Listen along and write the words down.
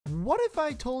what if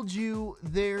I told you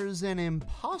there's an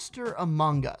imposter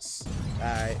among us?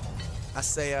 Alright. I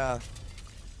say,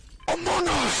 Among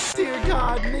Us! Dear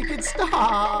God, make it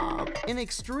stop! In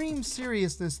extreme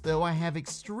seriousness, though, I have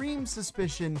extreme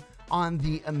suspicion on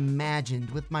the Imagined,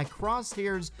 with my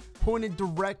crosshairs pointed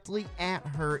directly at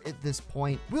her at this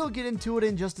point. We'll get into it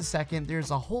in just a second. There's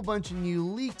a whole bunch of new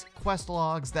leaked quest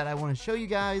logs that I want to show you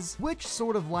guys, which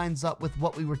sort of lines up with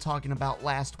what we were talking about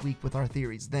last week with our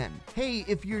theories then. Hey,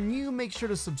 if you're new, make sure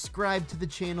to subscribe to the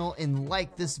channel and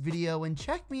like this video, and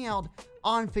check me out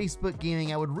on Facebook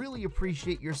Gaming. I would really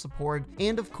appreciate your support,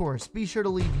 and of course, be sure to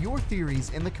leave your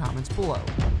theories in the comments below.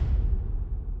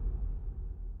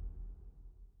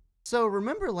 So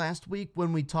remember last week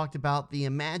when we talked about the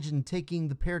Imagined taking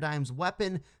the Paradigm's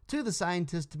weapon to the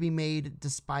scientist to be made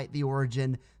despite the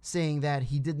Origin saying that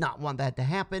he did not want that to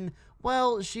happen?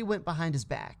 Well, she went behind his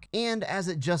back. And as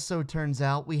it just so turns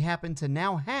out, we happen to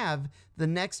now have the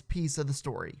next piece of the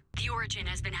story. The Origin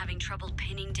has been having trouble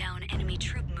pinning down enemy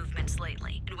troop movements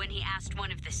lately, and when he asked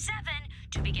one of the 7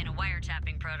 to begin a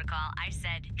wiretapping protocol, I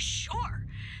said, sure,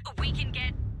 we can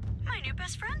get my new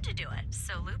best friend to do it.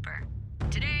 So Looper,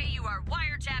 today you are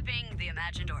wiretapping the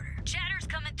Imagined Order. Chatter's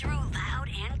coming through loud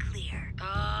and clear.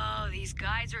 Oh, these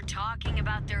guys are talking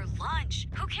about their lunch.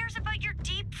 Who cares about your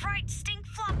deep-fried stink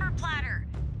flopper platter?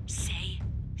 Say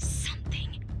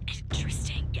something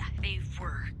interesting. Yeah, they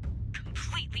were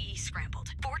completely scrambled.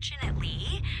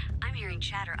 Fortunately, I'm hearing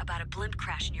chatter about a blimp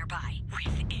crash nearby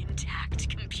with intact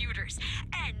computers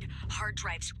and hard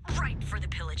drives ripe for the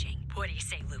pillaging. What do you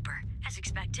say, Looper? As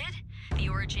expected, the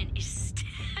Origin is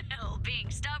still being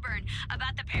stubborn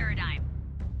about the Paradigm.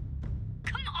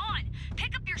 Come on,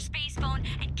 pick up your space phone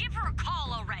and give her a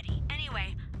call already.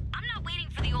 Anyway, I'm not waiting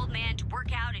for the old man to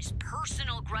work out his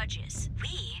personal grudges.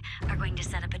 We are going to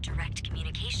set up a direct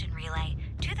communication relay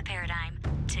to the Paradigm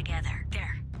together.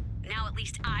 There. Now at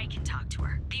least I can talk to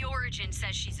her. The Origin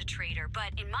says she's a traitor,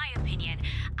 but in my opinion,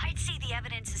 I'd say the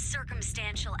evidence is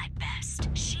circumstantial at best.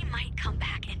 She might come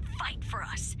back and fight for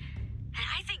us. And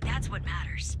I think that's what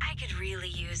matters. I could really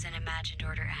use an Imagined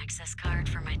Order access card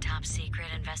for my top secret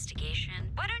investigation.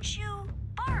 Why don't you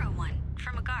borrow one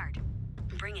from a guard?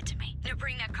 Bring it to me. No,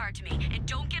 bring that card to me, and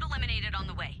don't get eliminated on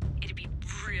the way. It'd be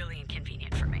really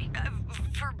inconvenient for me.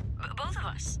 For both of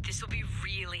us. This will be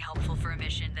really helpful for a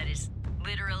mission that is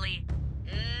literally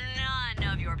none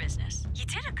of your business. You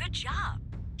did a good job.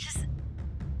 Just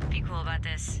be cool about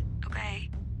this, okay?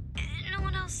 No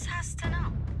one else has to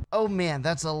know. Oh man,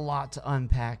 that's a lot to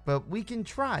unpack, but we can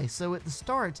try. So at the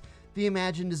start, the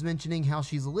Imagined is mentioning how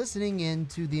she's listening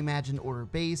into the Imagined Order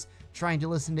base, trying to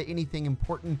listen to anything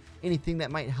important, anything that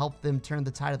might help them turn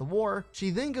the tide of the war.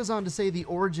 She then goes on to say the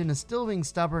Origin is still being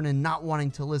stubborn and not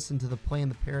wanting to listen to the plan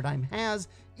the Paradigm has,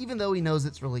 even though he knows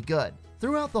it's really good.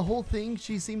 Throughout the whole thing,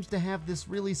 she seems to have this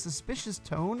really suspicious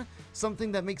tone,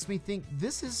 something that makes me think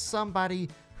this is somebody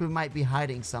who might be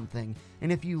hiding something.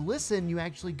 And if you listen, you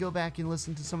actually go back and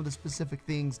listen to some of the specific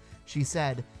things she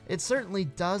said, it certainly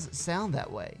does sound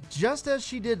that way. Just as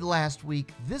she did last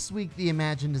week, this week the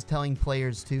Imagined is telling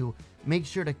players to make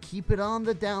sure to keep it on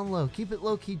the down low, keep it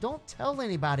low key, don't tell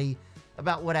anybody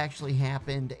about what actually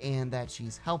happened, and that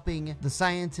she's helping the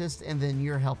scientist and then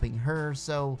you're helping her.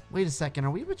 So wait a second,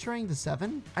 are we betraying the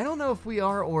 7? I don't know if we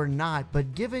are or not,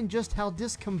 but given just how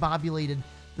discombobulated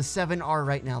the 7 are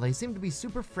right now, they seem to be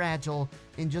super fragile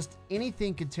and just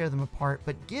anything could tear them apart.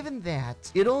 But given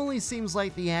that, it only seems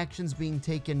like the actions being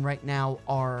taken right now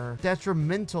are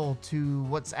detrimental to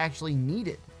what's actually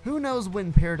needed. Who knows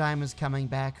when Paradigm is coming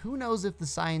back? Who knows if the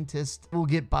scientist will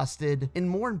get busted? And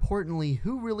more importantly,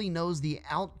 who really knows the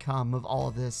outcome of all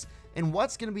of this and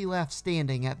what's going to be left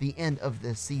standing at the end of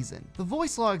this season? The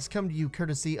voice logs come to you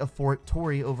courtesy of Fort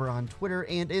Tory over on Twitter,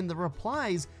 and in the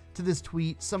replies to this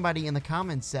tweet, somebody in the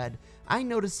comments said, I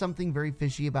noticed something very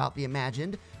fishy about the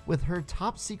Imagined with her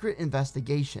top secret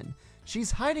investigation.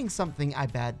 She's hiding something, I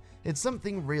bet. It's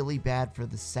something really bad for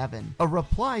the 7. A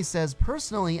reply says,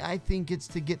 personally, I think it's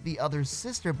to get the other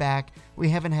sister back. We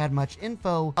haven't had much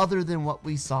info other than what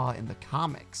we saw in the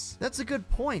comics. That's a good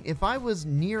point. If I was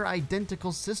near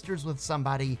identical sisters with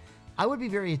somebody, I would be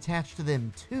very attached to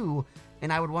them too,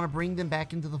 and I would want to bring them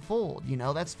back into the fold. You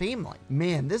know, that's family.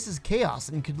 Man, this is chaos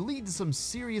and could lead to some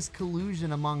serious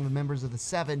collusion among the members of the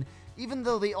 7, even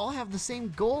though they all have the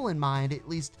same goal in mind, at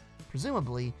least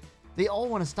presumably. They all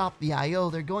want to stop the IO.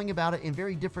 They're going about it in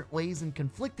very different ways and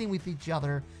conflicting with each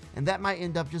other, and that might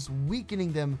end up just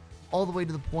weakening them all the way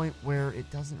to the point where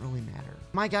it doesn't really matter.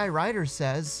 My guy Ryder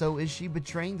says, so is she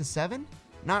betraying the 7?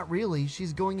 Not really.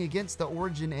 She's going against the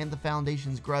Origin and the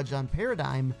Foundation's grudge on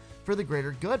Paradigm for the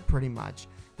greater good, pretty much.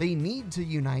 They need to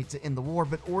unite to end the war,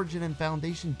 but Origin and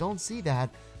Foundation don't see that,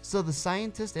 so the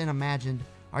scientist and Imagined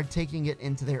are taking it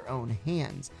into their own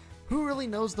hands. Who really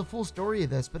knows the full story of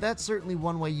this, but that's certainly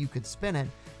one way you could spin it.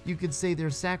 You could say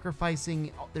they're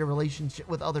sacrificing their relationship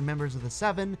with other members of the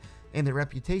Seven and their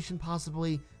reputation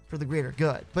possibly for the greater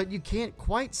good. But you can't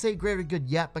quite say greater good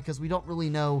yet because we don't really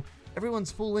know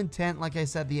everyone's full intent. Like I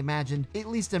said, the Imagined, at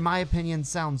least in my opinion,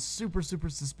 sounds super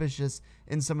suspicious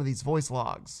in some of these voice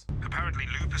logs. Apparently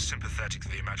Lupus sympathetic to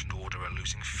the Imagined Order are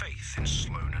losing faith in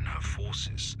Sloane and her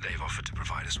forces. They've offered to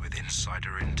provide us with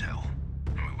insider intel.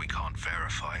 We can't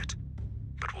verify it,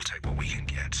 but we'll take what we can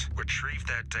get. Retrieve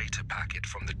their data packet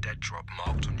from the dead drop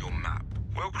marked on your map.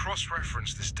 We'll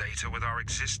cross-reference this data with our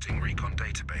existing recon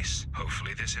database.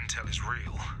 Hopefully this intel is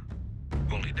real.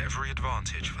 We'll need every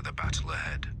advantage for the battle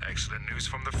ahead. Excellent news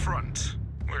from the front.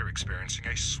 We're experiencing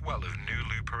a swell of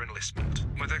new Looper enlistment.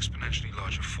 With exponentially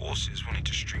larger forces, we'll need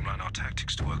to streamline our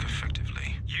tactics to work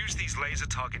effectively. Use these laser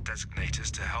target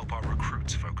designators to help our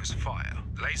recruits focus fire.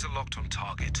 Laser locked on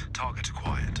target. Target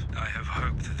acquired. I have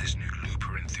hope that this new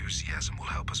Looper enthusiasm will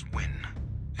help us win,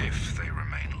 if they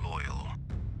remain loyal.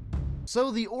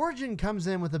 So the Origin comes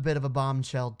in with a bit of a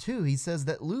bombshell too. He says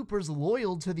that Loopers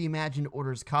loyal to the Imagined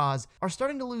Order's cause are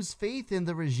starting to lose faith in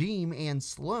the regime and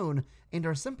Sloane and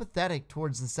are sympathetic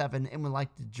towards the Seven and would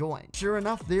like to join. Sure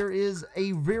enough, there is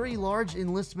a very large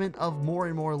enlistment of more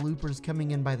and more Loopers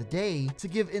coming in by the day to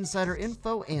give insider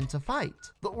info and to fight.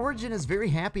 The Origin is very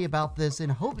happy about this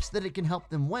and hopes that it can help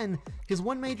them win. His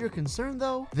one major concern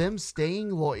though, them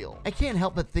staying loyal. I can't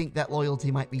help but think that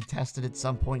loyalty might be tested at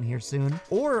some point here soon.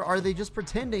 Or are they just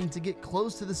pretending to get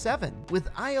close to the Seven? With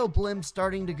IO blimp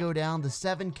starting to go down, the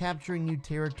Seven capturing new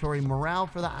territory, morale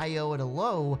for the IO at a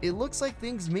low, it looks like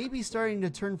things may be starting to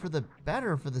turn for the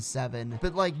better for the Seven.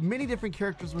 But like many different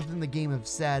characters within the game have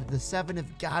said, the Seven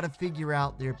have got to figure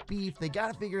out their beef, they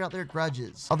got to figure out their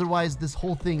grudges. Otherwise, this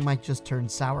whole thing might just turn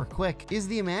sour quick. Is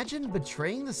the Imagined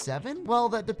betraying the Seven? Well,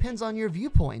 that depends on your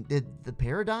viewpoint. Did the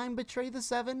Paradigm betray the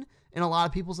Seven? In a lot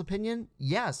of people's opinion,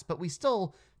 yes, but we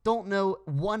still don't know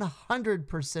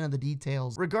 100% of the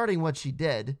details regarding what she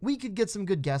did. We could get some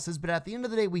good guesses, but at the end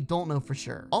of the day, we don't know for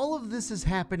sure. All of this is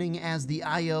happening as the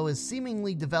IO is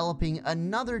seemingly developing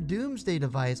another doomsday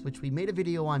device, which we made a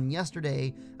video on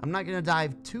yesterday. I'm not going to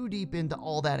dive too deep into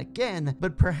all that again,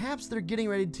 but perhaps they're getting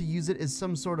ready to use it as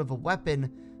some sort of a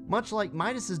weapon, much like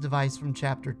Midas's device from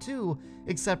Chapter 2,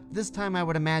 except this time I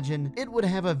would imagine it would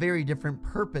have a very different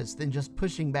purpose than just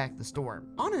pushing back the storm.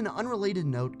 On an unrelated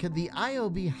note, could the IO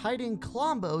be hiding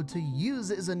Klombo to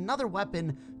use as another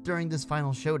weapon during this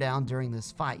final showdown during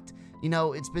this fight? You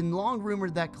know, it's been long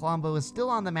rumored that Klombo is still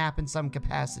on the map in some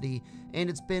capacity, and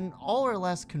it's been all or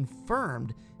less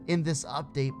confirmed in this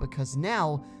update because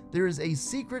now there is a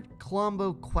secret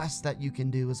Klombo quest that you can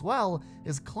do, as well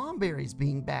as Klomberries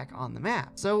being back on the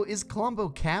map. So is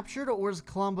Klombo captured or is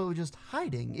Klombo just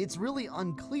hiding? It's really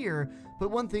unclear, but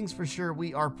one thing's for sure,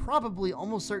 we are probably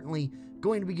almost certainly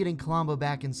going to be getting Klombo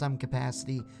back in some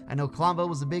capacity. I know Klombo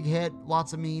was a big hit,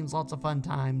 lots of memes, lots of fun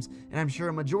times, and I'm sure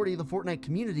a majority of the Fortnite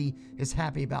community is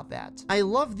happy about that. I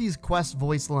love these quest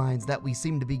voice lines that we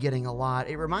seem to be getting a lot.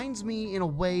 It reminds me in a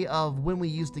way of when we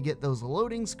used to get those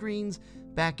loading screens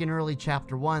back in early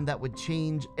Chapter 1 that would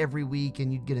change every week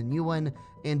and you'd get a new one,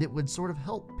 and it would sort of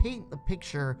help paint the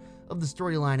picture of the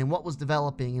storyline and what was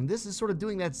developing. And this is sort of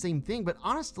doing that same thing, but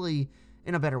honestly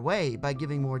in a better way, by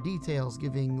giving more details,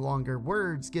 giving longer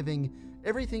words, giving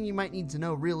everything you might need to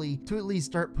know really to at least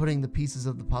start putting the pieces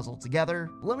of the puzzle together.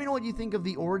 Let me know what you think of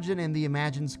the Origin and the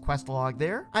Imagine's quest log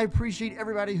there. I appreciate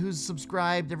everybody who's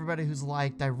subscribed, everybody who's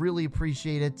liked. I really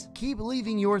appreciate it. Keep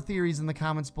leaving your theories in the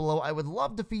comments below. I would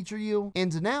love to feature you.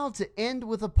 And now to end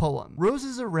with a poem.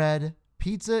 Roses are red,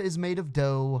 pizza is made of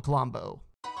dough, Klombo.